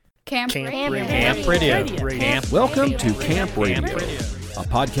Camp Radio. Camp Radio. Welcome to Camp Radio, a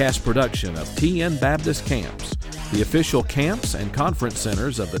podcast production of TN Baptist Camps, the official camps and conference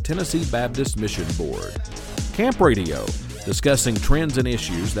centers of the Tennessee Baptist Mission Board. Camp Radio, discussing trends and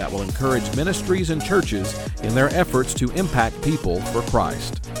issues that will encourage ministries and churches in their efforts to impact people for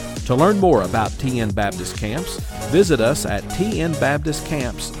Christ. To learn more about TN Baptist Camps, visit us at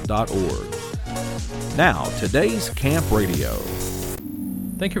tnbaptistcamps.org. Now, today's Camp Radio.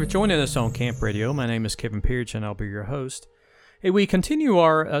 Thank you for joining us on Camp Radio. My name is Kevin Pearch, and I'll be your host. Hey, we continue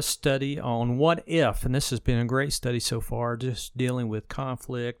our study on what if, and this has been a great study so far, just dealing with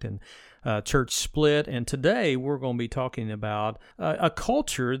conflict and church split. And today we're going to be talking about a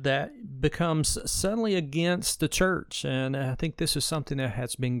culture that becomes suddenly against the church. And I think this is something that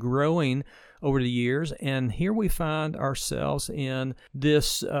has been growing over the years. And here we find ourselves in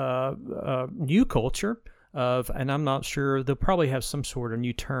this new culture and I'm not sure, they'll probably have some sort of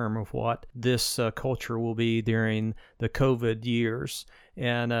new term of what this culture will be during the COVID years,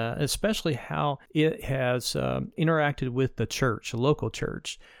 and especially how it has interacted with the church, the local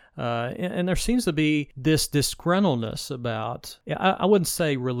church. And there seems to be this disgruntledness about, I wouldn't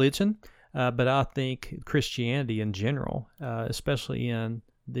say religion, but I think Christianity in general, especially in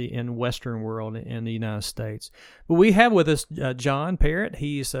Western world in the United States. But we have with us John Parrott.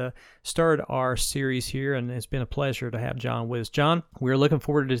 He's started our series here, and it's been a pleasure to have John with us. John, we're looking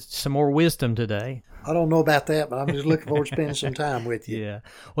forward to some more wisdom today. I don't know about that, but I'm just looking forward to spending some time with you. Yeah.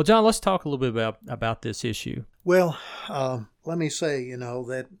 Well, John, let's talk a little bit about this issue. Well, let me say,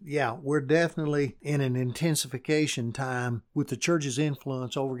 that, we're definitely in an intensification time with the church's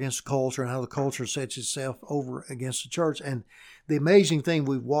influence over against the culture and how the culture sets itself over against the church. And the amazing thing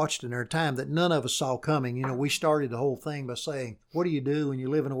we've watched in our time that none of us saw coming, we started the whole thing by saying, what do you do when you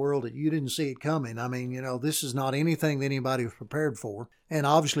live in a world that you didn't see it coming? I mean, this is not anything that anybody was prepared for. And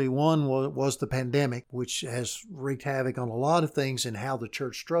obviously one was the pandemic, which has wreaked havoc on a lot of things and how the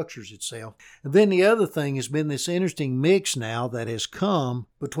church structures itself. And then the other thing has been this interesting mix now that has come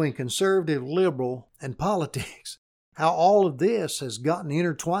between conservative, liberal, and politics. How all of this has gotten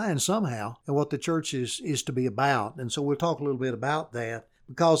intertwined somehow in what the church is to be about. And so we'll talk a little bit about that,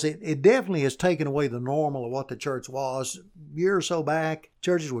 because it definitely has taken away the normal of what the church was. A year or so back,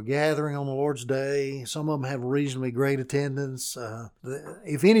 churches were gathering on the Lord's Day. Some of them have reasonably great attendance.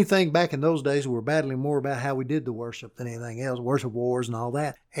 If anything, back in those days, we were battling more about how we did the worship than anything else, worship wars and all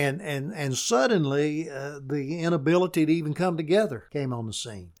that. And suddenly, the inability to even come together came on the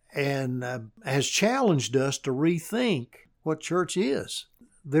scene and has challenged us to rethink what church is.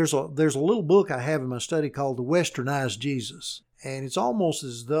 There's a little book I have in my study called The Westernized Jesus. And it's almost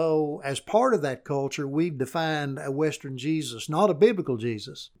as though, as part of that culture, we've defined a Western Jesus, not a biblical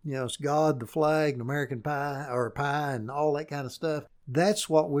Jesus. It's God, the flag, and American pie, and all that kind of stuff. That's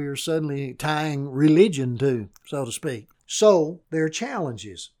what we're suddenly tying religion to, so to speak. So there are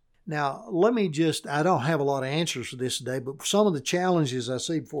challenges. Now, I don't have a lot of answers for this today, but some of the challenges I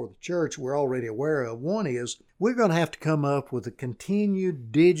see before the church we're already aware of. One is we're going to have to come up with a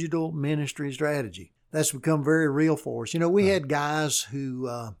continued digital ministry strategy. That's become very real for us. We had guys who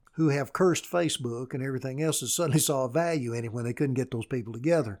have cursed Facebook and everything else and suddenly saw a value in it when they couldn't get those people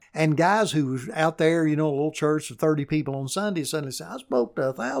together. And guys who were out there, a little church of 30 people on Sunday, suddenly say, I spoke to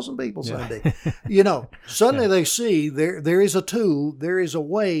 1,000 people Sunday. Suddenly they see there is a tool, there is a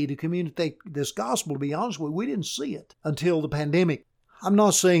way to communicate this gospel. To be honest with you, we didn't see it until the pandemic. I'm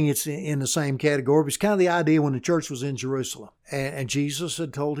not saying it's in the same category, but it's kind of the idea when the church was in Jerusalem. And Jesus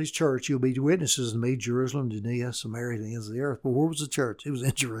had told his church, you'll be witnesses to me, Jerusalem, Judea, Samaria, and the ends of the earth. But where was the church? It was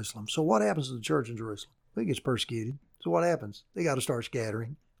in Jerusalem. So what happens to the church in Jerusalem? It gets persecuted. So what happens? They got to start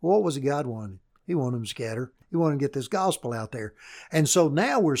scattering. Well, what was it God wanted? He wanted them to scatter. He wanted to get this gospel out there. And so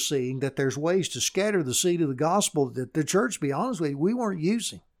now we're seeing that there's ways to scatter the seed of the gospel that the church, to be honest with you, we weren't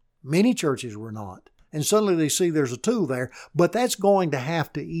using. Many churches were not. And suddenly they see there's a tool there, but that's going to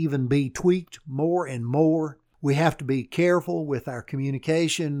have to even be tweaked more and more. We have to be careful with our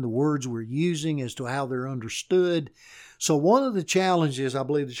communication, the words we're using as to how they're understood. So one of the challenges I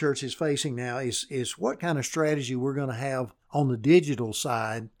believe the church is facing now is what kind of strategy we're going to have on the digital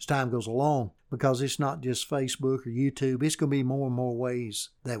side as time goes along, because it's not just Facebook or YouTube. It's going to be more and more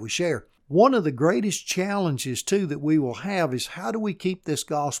ways that we share. One of the greatest challenges, too, that we will have is how do we keep this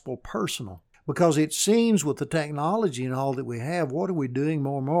gospel personal? Because it seems with the technology and all that we have, what are we doing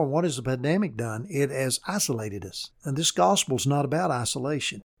more and more? What has the pandemic done? It has isolated us. And this gospel is not about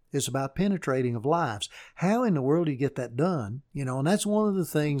isolation. It's about penetrating of lives. How in the world do you get that done? And that's one of the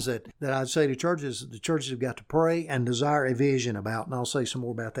things that I'd say to churches, the churches have got to pray and desire a vision about. And I'll say some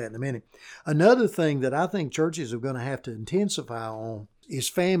more about that in a minute. Another thing that I think churches are going to have to intensify on is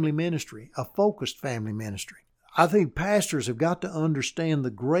family ministry, a focused family ministry. I think pastors have got to understand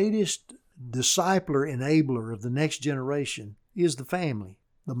the greatest discipler, enabler of the next generation is the family,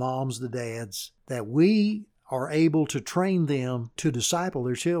 the moms, the dads, that we are able to train them to disciple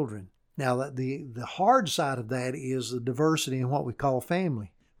their children. Now, the hard side of that is the diversity in what we call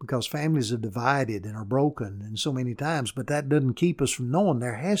family, because families are divided and are broken and so many times, but that doesn't keep us from knowing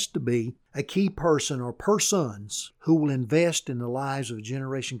there has to be a key person or persons who will invest in the lives of a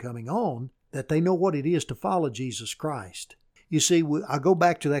generation coming on, that they know what it is to follow Jesus Christ. You see, I go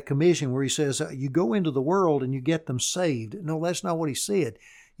back to that commission where he says, you go into the world and you get them saved. No, that's not what he said.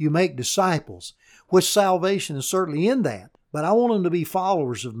 You make disciples, which salvation is certainly in that, but I want them to be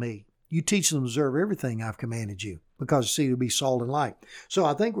followers of me. You teach them to observe everything I've commanded you, because, see, to be salt and light. So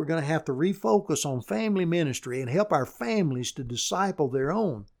I think we're going to have to refocus on family ministry and help our families to disciple their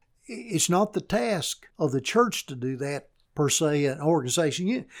own. It's not the task of the church to do that, per se, an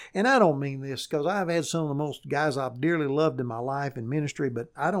organization. And I don't mean this because I've had some of the most guys I've dearly loved in my life in ministry, but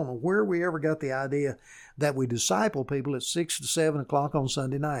I don't know where we ever got the idea that we disciple people at 6 to 7 o'clock on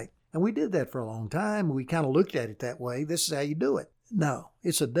Sunday night. And we did that for a long time. We kind of looked at it that way. This is how you do it. No,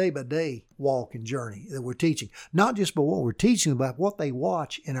 it's a day-by-day walk and journey that we're teaching. Not just by what we're teaching, but what they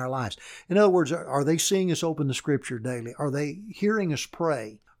watch in our lives. In other words, are they seeing us open the Scripture daily? Are they hearing us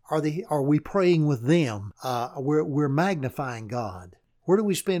pray? Are we praying with them? We're magnifying God. Where do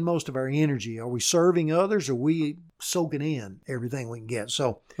we spend most of our energy? Are we serving others, or are we soaking in everything we can get?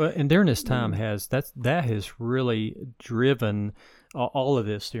 So, well, and during this time that has really driven all of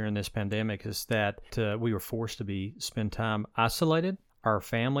this during this pandemic, is that we were forced to spend time isolated. Our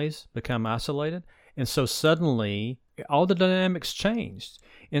families become isolated, and so suddenly all the dynamics changed.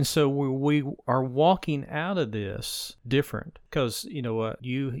 And so we are walking out of this different, because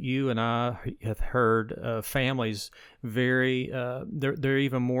you and I have heard families very they're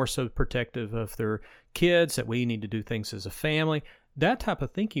even more so protective of their kids, that we need to do things as a family. That type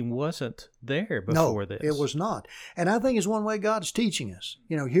of thinking wasn't there before this. No, it was not. And I think it's one way God's teaching us.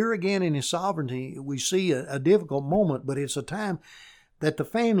 Here again in His sovereignty, we see a difficult moment, but it's a time that the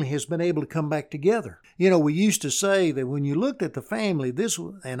family has been able to come back together. We used to say that when you looked at the family,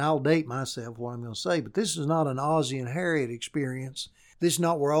 and I'll date myself what I'm going to say, but this is not an Ozzie and Harriet experience. This is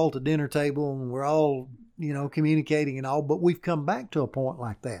not we're all at the dinner table and we're all, communicating and all, but we've come back to a point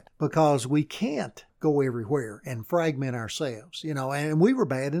like that because we can't go everywhere and fragment ourselves, and we were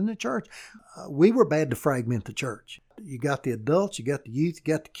bad in the church. We were bad to fragment the church. You got the adults, you got the youth,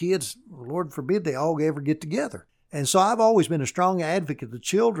 you got the kids. Lord forbid they all ever get together. And so I've always been a strong advocate. The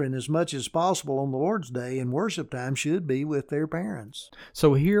children, as much as possible on the Lord's Day and worship time, should be with their parents.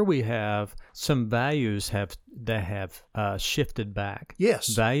 So here we have some values that have shifted back. Yes.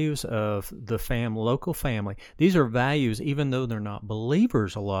 Values of the local family. These are values, even though they're not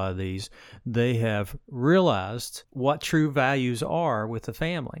believers, a lot of these, they have realized what true values are with the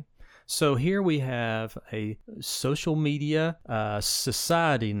family. So here we have a social media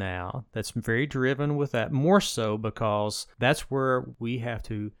society now that's very driven with that, more so because that's where we have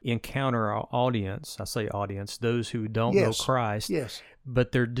to encounter our audience. I say audience, those who don't know Christ. Yes.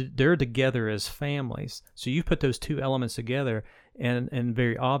 But they're together as families. So you put those two elements together, and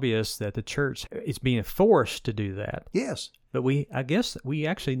very obvious that the church is being forced to do that. Yes. But I guess we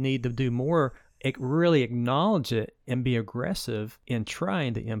actually need to do more. Really acknowledge it and be aggressive in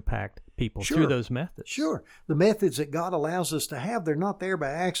trying to impact people through those methods. Sure. The methods that God allows us to have, they're not there by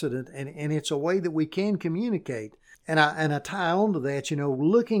accident, and it's a way that we can communicate. And I tie on to that,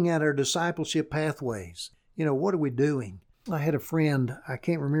 looking at our discipleship pathways. What are we doing? I had a friend, I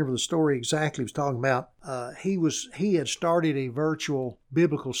can't remember the story exactly, he was talking about, he had started a virtual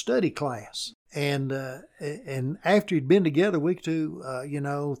biblical study class. And after he'd been together a week or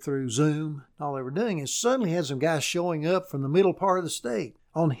two, through Zoom, all they were doing is suddenly had some guys showing up from the middle part of the state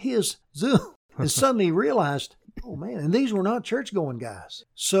on his Zoom. And suddenly he realized, oh man, and these were not church-going guys.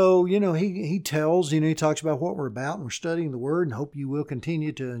 So, he tells, he talks about what we're about, and we're studying the Word, and hope you will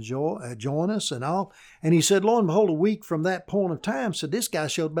continue to join us and all. And he said, lo and behold, a week from that point of time, said this guy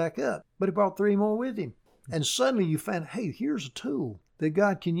showed back up, but he brought 3 more with him. And suddenly you find, hey, here's a tool that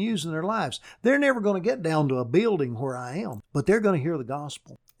God can use in their lives. They're never going to get down to a building where I am, but they're going to hear the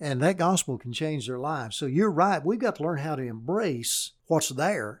gospel, and that gospel can change their lives. So you're right. We've got to learn how to embrace what's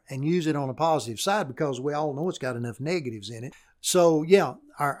there and use it on a positive side, because we all know it's got enough negatives in it. So yeah,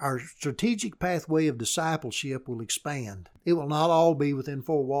 our strategic pathway of discipleship will expand. It will not all be within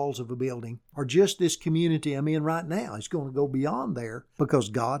 4 walls of a building or just this community I'm in right now. It's going to go beyond there because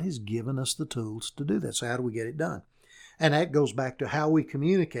God has given us the tools to do that. So how do we get it done? And that goes back to how we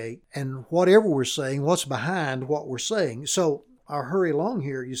communicate and whatever we're saying, what's behind what we're saying. So I'll hurry along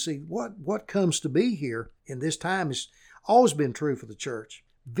here. You see, what comes to be here in this time has always been true for the church.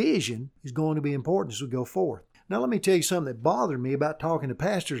 Vision is going to be important as we go forth. Now, let me tell you something that bothered me about talking to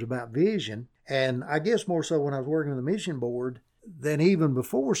pastors about vision, and I guess more so when I was working with the mission board than even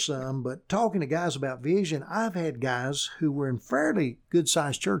before some, but talking to guys about vision, I've had guys who were in fairly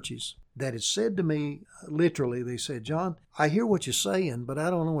good-sized churches that had said to me, literally, they said, John, I hear what you're saying, but I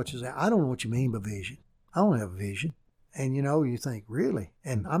don't know what you're saying. I don't know what you mean by vision. I don't have a vision. And, you think, really?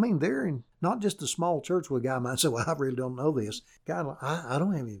 And, I mean, they're in not just a small church where a guy might say, well, I really don't know this. God, I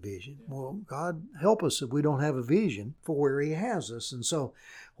don't have any vision. Well, God, help us if we don't have a vision for where He has us. And so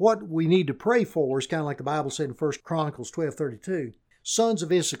what we need to pray for is kind of like the Bible said in 1 Chronicles 12:32, sons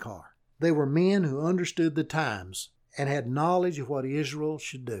of Issachar, they were men who understood the times and had knowledge of what Israel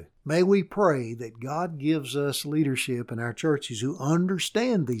should do. May we pray that God gives us leadership in our churches who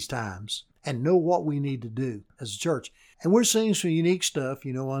understand these times and know what we need to do as a church. And we're seeing some unique stuff,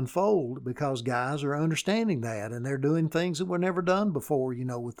 unfold because guys are understanding that and they're doing things that were never done before,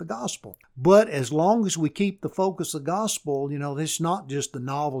 with the gospel. But as long as we keep the focus of the gospel, it's not just the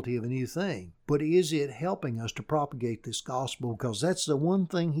novelty of a new thing, but is it helping us to propagate this gospel? Because that's the one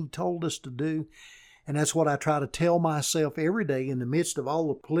thing He told us to do. And that's what I try to tell myself every day in the midst of all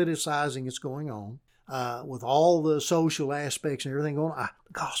the politicizing that's going on, with all the social aspects and everything going on.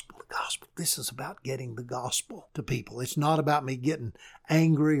 The gospel. This is about getting the gospel to people. It's not about me getting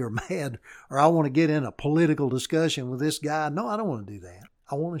angry or mad or I want to get in a political discussion with this guy. No, I don't want to do that.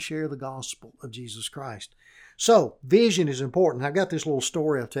 I want to share the gospel of Jesus Christ. So vision is important. I've got this little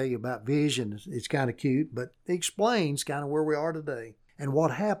story I'll tell you about vision. It's kind of cute, but it explains kind of where we are today and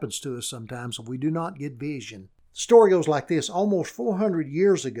what happens to us sometimes if we do not get vision. The story goes like this. Almost 400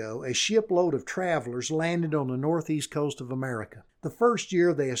 years ago, a shipload of travelers landed on the northeast coast of America. The first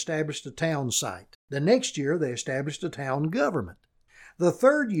year, they established a town site. The next year, they established a town government. The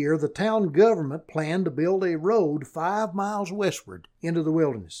third year, the town government planned to build a road 5 miles westward into the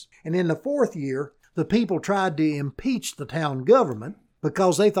wilderness. And in the fourth year, the people tried to impeach the town government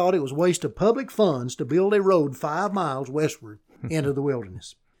because they thought it was a waste of public funds to build a road 5 miles westward into the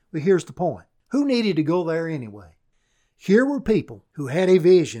wilderness. But here's the point. Who needed to go there anyway? Here were people who had a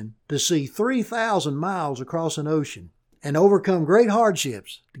vision to see 3,000 miles across an ocean and overcome great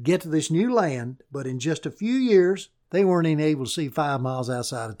hardships to get to this new land, but in just a few years, they weren't even able to see 5 miles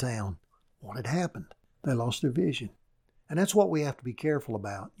outside of town. What had happened? They lost their vision. And that's what we have to be careful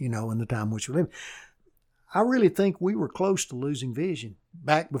about, in the time in which we live. I really think we were close to losing vision.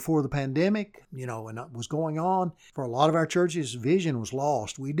 Back before the pandemic, and it was going on, for a lot of our churches, vision was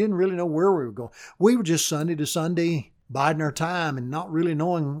lost. We didn't really know where we were going. We were just Sunday to Sunday biding our time and not really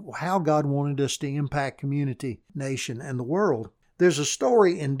knowing how God wanted us to impact community, nation, and the world. There's a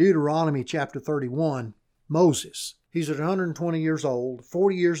story in Deuteronomy chapter 31, Moses. He's at 120 years old,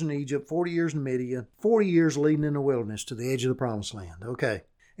 40 years in Egypt, 40 years in Midian, 40 years leading in the wilderness to the edge of the promised land. Okay.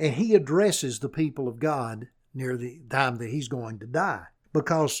 And he addresses the people of God near the time that he's going to die.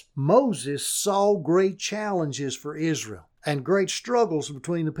 Because Moses saw great challenges for Israel and great struggles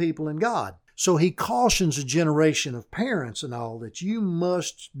between the people and God. So he cautions a generation of parents and all that you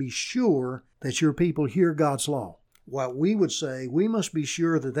must be sure that your people hear God's law. What we would say, we must be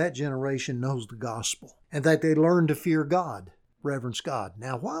sure that that generation knows the gospel and that they learn to fear God, reverence God.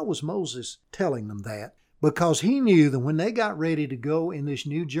 Now, why was Moses telling them that? Because he knew that when they got ready to go in this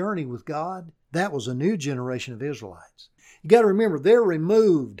new journey with God, that was a new generation of Israelites. You got to remember, they're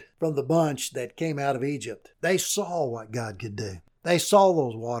removed from the bunch that came out of Egypt. They saw what God could do. They saw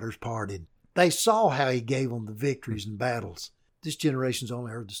those waters parted. They saw how He gave them the victories and battles. This generation's only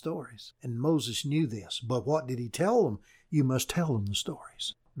heard the stories. And Moses knew this. But what did he tell them? You must tell them the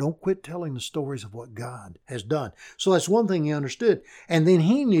stories. Don't quit telling the stories of what God has done. So that's one thing he understood. And then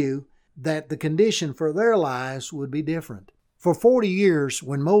he knew that the condition for their lives would be different. For 40 years,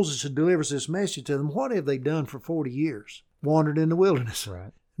 when Moses delivers this message to them, what have they done for 40 years? Wandered in the wilderness.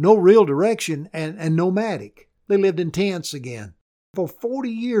 Right. No real direction and nomadic. They lived in tents again. For 40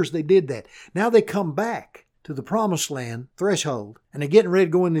 years they did that. Now they come back to the promised land, threshold, and they're getting ready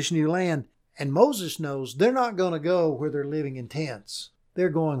to go in this new land. And Moses knows they're not going to go where they're living in tents. They're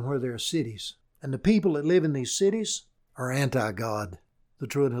going where there are cities. And the people that live in these cities are anti-God. The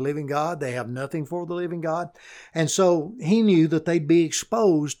true and the living God. They have nothing for the living God. And so he knew that they'd be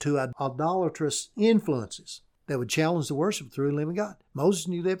exposed to idolatrous influences that would challenge the worship of the true and living God. Moses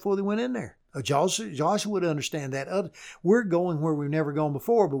knew that before they went in there. Joshua would understand that. We're going where we've never gone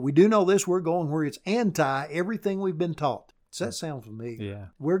before, but we do know this. We're going where it's anti everything we've been taught. Does that sound familiar? Yeah.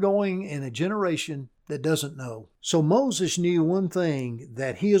 We're going in a generation that doesn't know. So Moses knew one thing,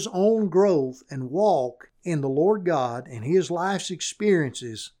 that his own growth and walk in the Lord God and his life's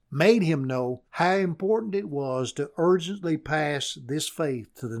experiences made him know how important it was to urgently pass this faith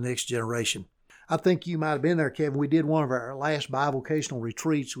to the next generation. I think you might have been there, Kevin. We did one of our last bivocational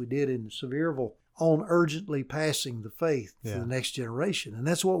retreats we did in Sevierville on urgently passing the faith to the next generation. And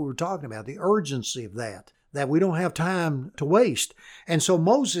that's what we were talking about, the urgency of that we don't have time to waste. And so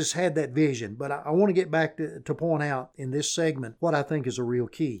Moses had that vision. But I want to get back to point out in this segment what I think is a real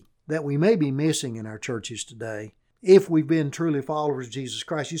key that we may be missing in our churches today if we've been truly followers of Jesus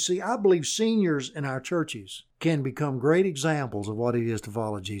Christ. You see, I believe seniors in our churches can become great examples of what it is to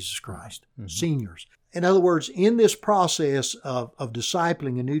follow Jesus Christ. Mm-hmm. Seniors. In other words, in this process of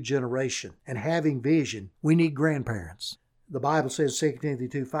discipling a new generation and having vision, we need grandparents. The Bible says, 2 Timothy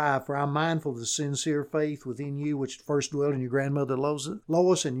 2:5, "For I'm mindful of the sincere faith within you, which first dwelt in your grandmother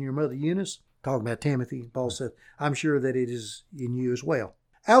Lois and your mother Eunice." Talking about Timothy, Paul said, "I'm sure that it is in you as well."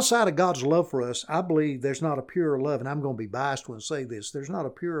 Outside of God's love for us, I believe there's not a purer love, and I'm going to be biased when I say this, there's not a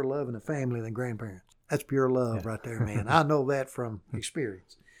purer love in a family than grandparents. That's pure love right there, man. I know that from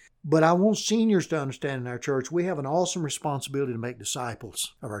experience. But I want seniors to understand in our church, we have an awesome responsibility to make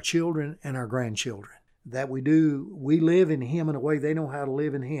disciples of our children and our grandchildren. That we live in Him in a way they know how to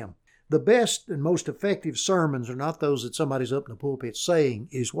live in Him. The best and most effective sermons are not those that somebody's up in the pulpit saying,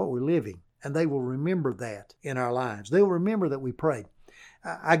 is what we're living. And they will remember that in our lives. They will remember that we prayed.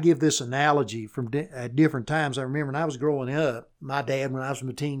 I give this analogy from at different times. I remember when I was growing up, my dad, when I was in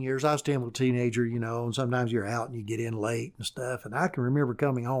my teen years, I was still a teenager, and sometimes you're out and you get in late and stuff. And I can remember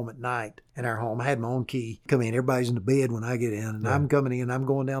coming home at night in our home. I had my own key. Come in, everybody's in the bed when I get in, and I'm coming in, I'm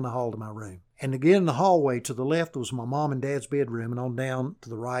going down the hall to my room. And again, in the hallway to the left was my mom and dad's bedroom, and on down to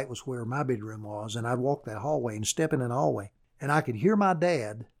the right was where my bedroom was. And I'd walk that hallway and step in the hallway. And I could hear my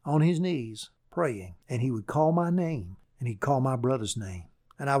dad on his knees praying, and he would call my name, and he'd call my brother's name.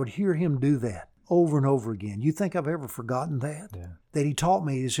 And I would hear him do that over and over again. You think I've ever forgotten that? Yeah. That he taught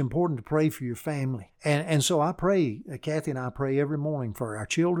me it's important to pray for your family. And so I pray, Kathy and I pray every morning for our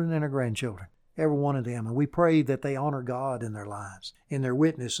children and our grandchildren, every one of them. And we pray that they honor God in their lives, in their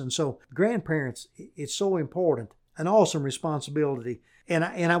witness. And so grandparents, it's so important, an awesome responsibility. And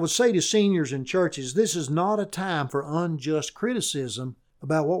I would say to seniors in churches, this is not a time for unjust criticism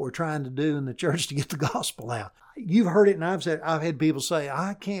about what we're trying to do in the church to get the gospel out. You've heard it, and I've had people say,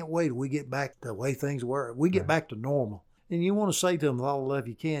 I can't wait till we get back to the way things were. We get back to normal. And you want to say to them with all the love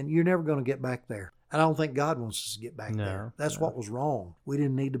you can, you're never going to get back there. I don't think God wants us to get back there. That's what was wrong. We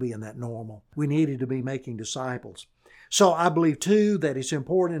didn't need to be in that normal. We needed to be making disciples. So I believe, too, that it's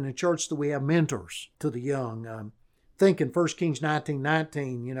important in the church that we have mentors to the young. Think in 1 Kings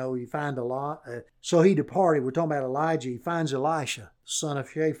 19:19, you find a lot. So he departed. We're talking about Elijah. He finds Elisha, son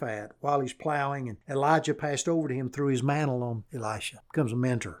of Shaphat, while he's plowing, and Elijah passed over to him, threw his mantle on Elisha. Becomes a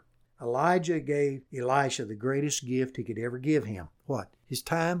mentor. Elijah gave Elisha the greatest gift he could ever give him. What? His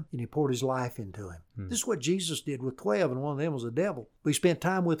time, and he poured his life into him. This is what Jesus did with 12, and one of them was the devil. But he spent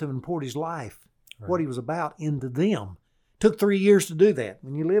time with him and poured his life, what he was about, into them. Took 3 years to do that.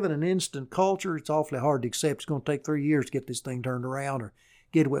 When you live in an instant culture, it's awfully hard to accept. It's going to take 3 years to get this thing turned around or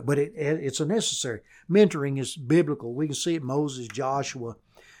get away. But it's a necessary. Mentoring is biblical. We can see it Moses, Joshua,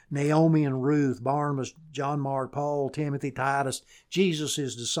 Naomi and Ruth, Barnabas, John Mark, Paul, Timothy, Titus, Jesus,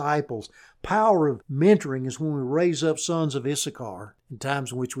 his disciples. Power of mentoring is when we raise up sons of Issachar in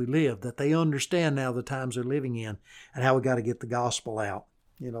times in which we live, that they understand now the times they're living in and how we got to get the gospel out.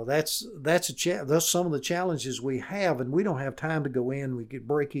 That's some of the challenges we have, and we don't have time to go in. We could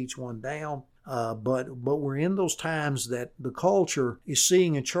break each one down, but we're in those times that the culture is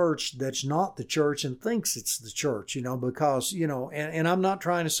seeing a church that's not the church and thinks it's the church, because, and I'm not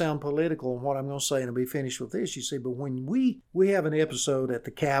trying to sound political in what I'm going to say, and I'll be finished with this, you see, but when we have an episode at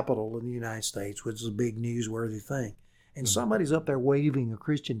the Capitol in the United States, which is a big newsworthy thing, and somebody's up there waving a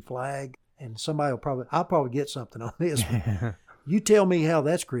Christian flag, and I'll probably get something on this one. You tell me how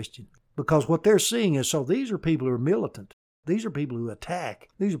that's Christian. Because what they're seeing is, so these are people who are militant. These are people who attack.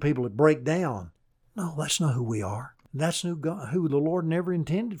 These are people that break down. No, that's not who we are. That's who the Lord never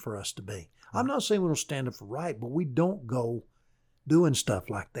intended for us to be. I'm not saying we don't stand up for right, but we don't go doing stuff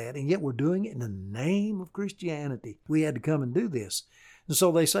like that. And yet we're doing it in the name of Christianity. We had to come and do this. And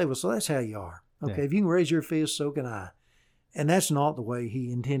so they say, well, so that's how you are. Okay, if you can raise your fist, so can I. And that's not the way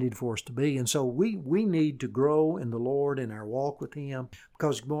He intended for us to be. And so we need to grow in the Lord in our walk with Him,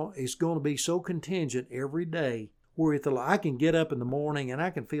 because it's going to be so contingent every day. Where I can get up in the morning and I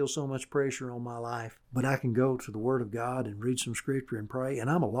can feel so much pressure on my life, but I can go to the Word of God and read some Scripture and pray, and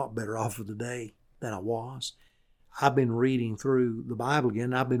I'm a lot better off for the day than I was. I've been reading through the Bible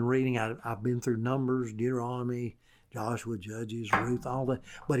again. I've been through Numbers, Deuteronomy, Joshua, Judges, Ruth, all that.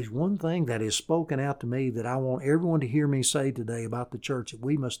 But it's one thing that is spoken out to me that I want everyone to hear me say today about the church that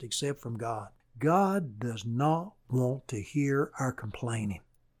we must accept from God. God does not want to hear our complaining.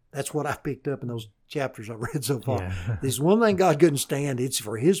 That's what I picked up in those chapters I've read so far. Yeah. There's one thing God couldn't stand. It's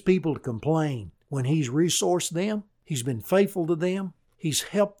for His people to complain. When He's resourced them, He's been faithful to them, He's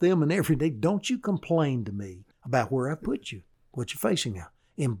helped them in every day. Don't you complain to me about where I put you, what you're facing now.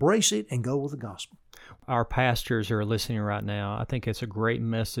 Embrace it and go with the gospel. Our pastors are listening right now. I think it's a great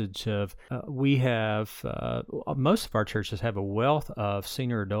message of we have, most of our churches have a wealth of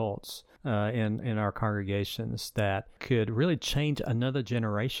senior adults in our congregations that could really change another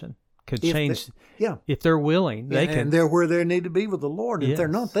generation. If they're willing. They can. And they're where they need to be with the Lord. Yes. If they're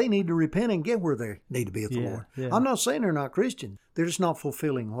not, they need to repent and get where they need to be with the Lord. Yeah. I'm not saying they're not Christian. They're just not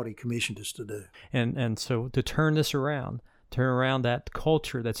fulfilling what He commissioned us to do. And so to turn this around, turn around that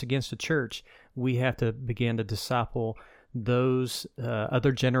culture that's against the church, we have to begin to disciple those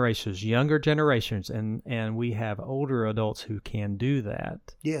other generations, younger generations, and we have older adults who can do that.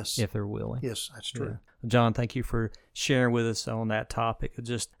 Yes. If they're willing. Yes, that's true. Yeah. John, thank you for sharing with us on that topic,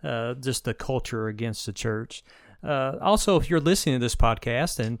 just the culture against the church. Also, if you're listening to this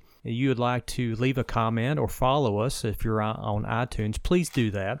podcast and you would like to leave a comment or follow us if you're on iTunes, please do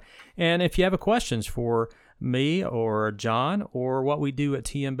that. And if you have questions for me or John or what we do at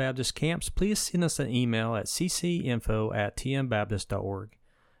TN Baptist Camps, please send us an email at ccinfo@tnbaptist.org.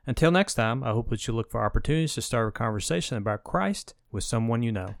 Until next time, I hope that you look for opportunities to start a conversation about Christ with someone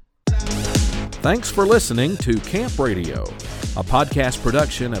you know. Thanks for listening to Camp Radio, a podcast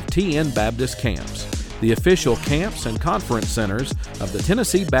production of TN Baptist Camps, the official camps and conference centers of the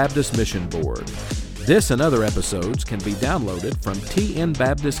Tennessee Baptist Mission Board. This and other episodes can be downloaded from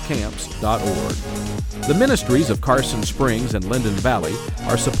tnbaptistcamps.org. The ministries of Carson Springs and Linden Valley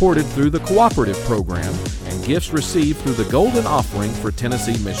are supported through the Cooperative Program and gifts received through the Golden Offering for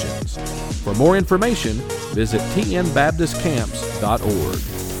Tennessee Missions. For more information, visit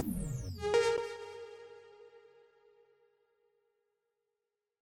tnbaptistcamps.org.